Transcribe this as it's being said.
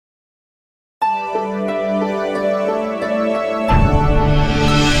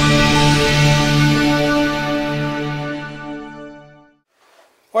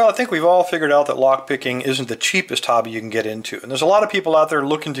I think we've all figured out that lockpicking isn't the cheapest hobby you can get into. And there's a lot of people out there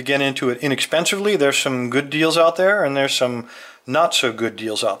looking to get into it inexpensively. There's some good deals out there, and there's some not so good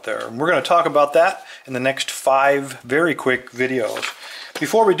deals out there. And we're going to talk about that in the next 5 very quick videos.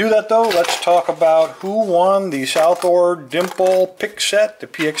 Before we do that though, let's talk about who won the Southor Dimple pick set, the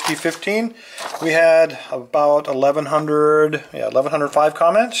PXD15. We had about 1,105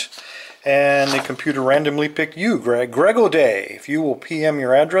 comments. And the computer randomly picked you, Greg. Greg O'Day. If you will PM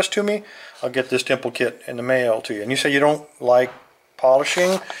your address to me, I'll get this dimple kit in the mail to you. And you say you don't like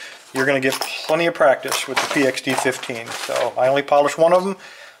polishing, you're going to get plenty of practice with the PXD15. So I only polished one of them.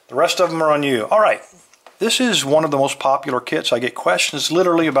 The rest of them are on you. All right. This is one of the most popular kits. I get questions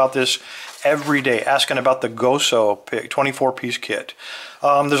literally about this every day, asking about the Goso 24-piece kit.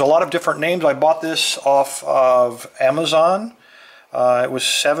 There's a lot of different names. I bought this off of Amazon. It was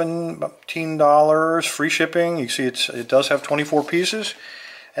 $17, free shipping. You see it does have 24 pieces.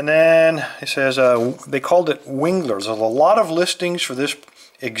 And then it says they called it Wingler. There's a lot of listings for this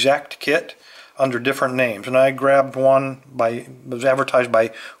exact kit under different names. And I grabbed one it was advertised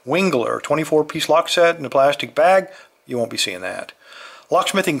by Wingler, 24-piece lock set in a plastic bag. You won't be seeing that.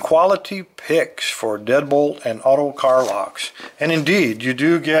 Locksmithing quality picks for deadbolt and auto car locks. And indeed, you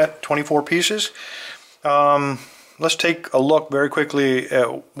do get 24 pieces. Let's take a look very quickly at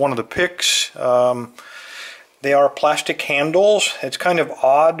one of the picks. They are plastic handles. It's kind of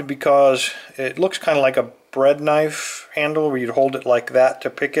odd because it looks kind of like a bread knife handle where you'd hold it like that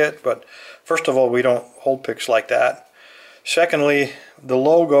to pick it. But first of all, we don't hold picks like that. Secondly, the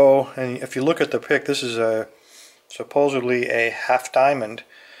logo, and if you look at the pick, this is supposedly a half diamond.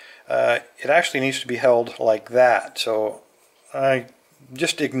 It actually needs to be held like that. So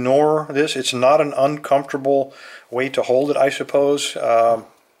just ignore this. It's not an uncomfortable way to hold it, I suppose.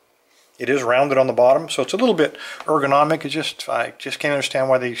 It is rounded on the bottom, so it's a little bit ergonomic. I just can't understand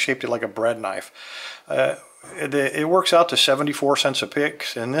why they shaped it like a bread knife. It works out to 74 cents a pick,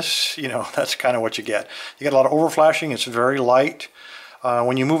 and this, that's kind of what you get. You get a lot of overflashing. It's very light.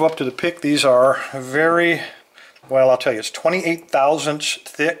 When you move up to the pick, these are very, well, I'll tell you, it's 28 thousandths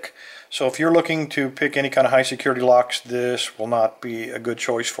thick. So if you're looking to pick any kind of high security locks, this will not be a good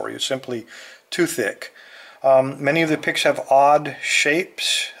choice for you. It's simply too thick. Many of the picks have odd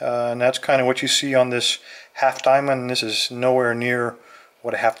shapes, and that's kind of what you see on this half diamond. This is nowhere near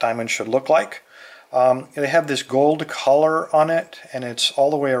what a half diamond should look like. They have this gold color on it, and it's all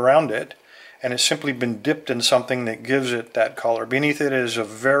the way around it, and it's simply been dipped in something that gives it that color. Beneath it is a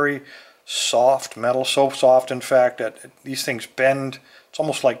very soft metal, so soft in fact that these things bend. It's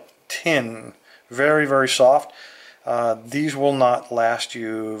almost like tin, very, very soft. These will not last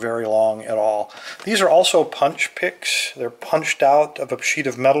you very long at all. These are also punch picks. They're punched out of a sheet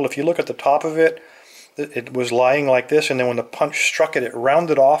of metal. If you look at the top of it, it was lying like this, and then when the punch struck it, it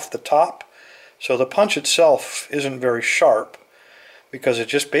rounded off the top. So the punch itself isn't very sharp because it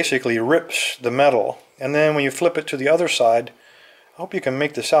just basically rips the metal. And then when you flip it to the other side, I hope you can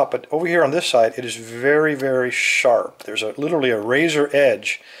make this out, but over here on this side, it is very, very sharp. There's literally a razor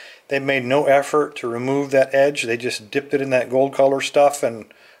edge. They made no effort to remove that edge. They just dipped it in that gold color stuff and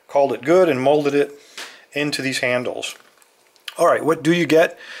called it good and molded it into these handles. All right, what do you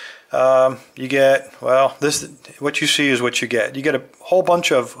get? You get, well, what you see is what you get. You get a whole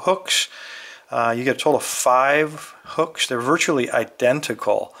bunch of hooks. You get a total of 5 hooks. They're virtually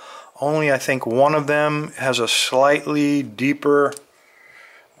identical. Only I think one of them has a slightly deeper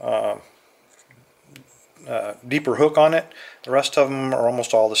hook on it. The rest of them are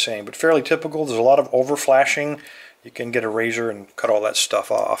almost all the same, but fairly typical. There's a lot of overflashing. You can get a razor and cut all that stuff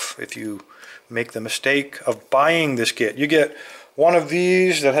off if you make the mistake of buying this kit. You get one of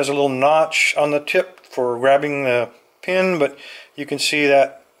these that has a little notch on the tip for grabbing the pin, but you can see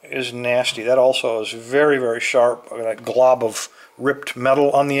that is nasty. That also is very, very sharp. That glob of ripped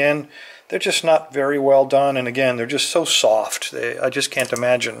metal on the end. They're just not very well done, and again, they're just so soft. I just can't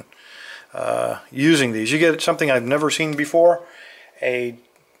imagine using these. You get something I've never seen before, a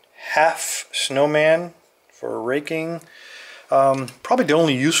half snowman for raking. Probably the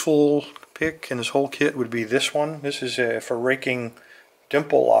only useful pick in this whole kit would be this one. This is for raking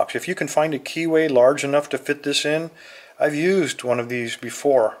dimple locks. If you can find a keyway large enough to fit this in, I've used one of these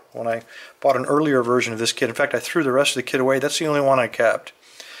before when I bought an earlier version of this kit. In fact, I threw the rest of the kit away. That's the only one I kept.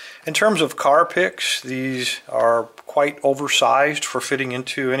 In terms of car picks, these are quite oversized for fitting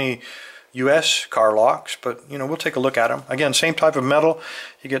into any US car locks, but we'll take a look at them. Again, same type of metal.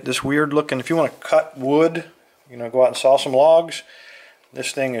 You get this weird looking, if you want to cut wood, go out and saw some logs,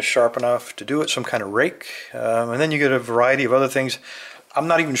 this thing is sharp enough to do it, some kind of rake. And then you get a variety of other things. I'm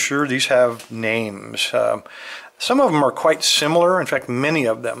not even sure these have names. Some of them are quite similar, in fact many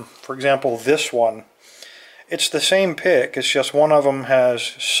of them. For example, this one, it's the same pick, it's just one of them has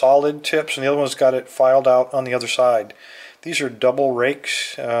solid tips and the other one's got it filed out on the other side. These are double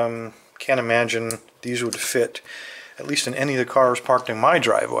rakes. Can't imagine these would fit, at least in any of the cars parked in my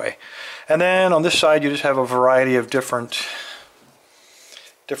driveway. And then on this side you just have a variety of different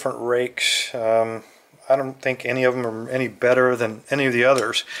rakes. I don't think any of them are any better than any of the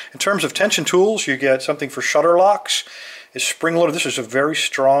others. In terms of tension tools, you get something for shutter locks. It's spring loaded. This is a very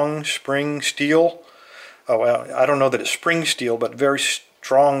strong spring steel. Oh, well, I don't know that it's spring steel, but very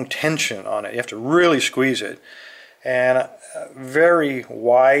strong tension on it. You have to really squeeze it. And very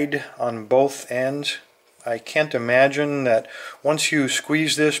wide on both ends. I can't imagine that once you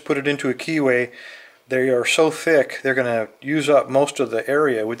squeeze this, put it into a keyway, they are so thick they're going to use up most of the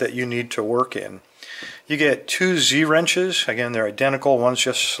area that you need to work in. You get 2 Z-wrenches. Again, they're identical. One's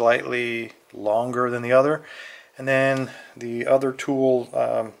just slightly longer than the other. And then the other tool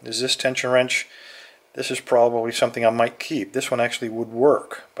is this tension wrench. This is probably something I might keep. This one actually would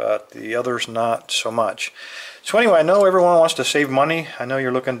work, but the others not so much. So anyway, I know everyone wants to save money. I know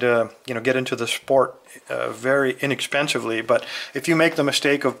you're looking to get into the sport very inexpensively, but if you make the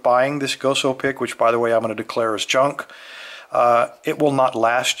mistake of buying this Goso pick, which by the way I'm going to declare as junk, it will not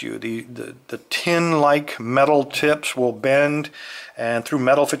last you. The tin-like metal tips will bend, and through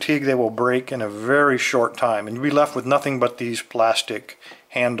metal fatigue they will break in a very short time, and you'll be left with nothing but these plastic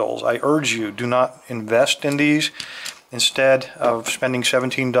handles. I urge you, do not invest in these. Instead of spending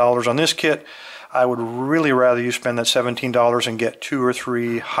 $17 on this kit, I would really rather you spend that $17 and get 2 or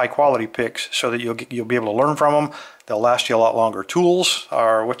 3 high-quality picks so that you'll be able to learn from them. They'll last you a lot longer. Tools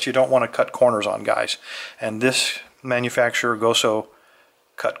are what you don't want to cut corners on, guys. And this manufacturer, Goso,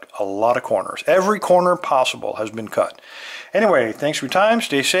 cut a lot of corners. Every corner possible has been cut. Anyway, thanks for your time.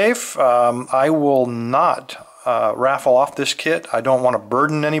 Stay safe. I will not raffle off this kit. I don't want to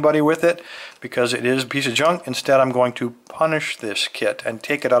burden anybody with it because it is a piece of junk. Instead, I'm going to punish this kit and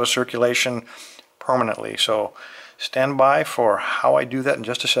take it out of circulation permanently. So stand by for how I do that in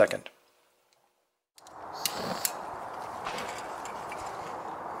just a second.